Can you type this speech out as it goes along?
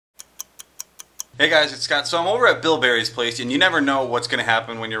Hey guys, it's Scott. So I'm over at Bill Berry's place, and you never know what's going to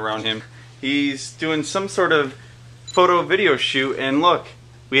happen when you're around him. He's doing some sort of photo video shoot, and look,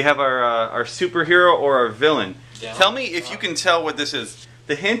 we have our superhero or our villain. Yeah. Tell me if you can tell what this is.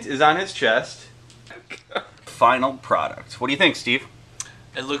 The hint is on his chest. Final product. What do you think, Steve?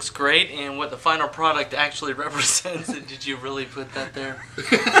 It looks great, and what the final product actually represents, and did you really put that there?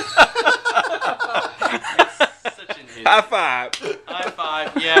 High five. High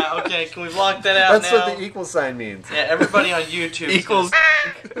five. Yeah, okay, can we block that out That's now? what the equal sign means. Yeah, everybody on YouTube equals.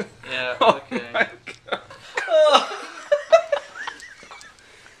 Yeah, Oh okay. my God.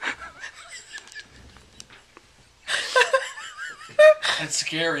 That's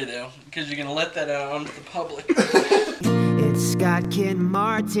scary, though, because you're going to let that out onto the public. It's Scott Ken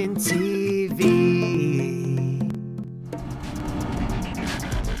Martin TV.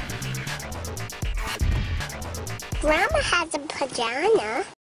 Grandma has a pajama.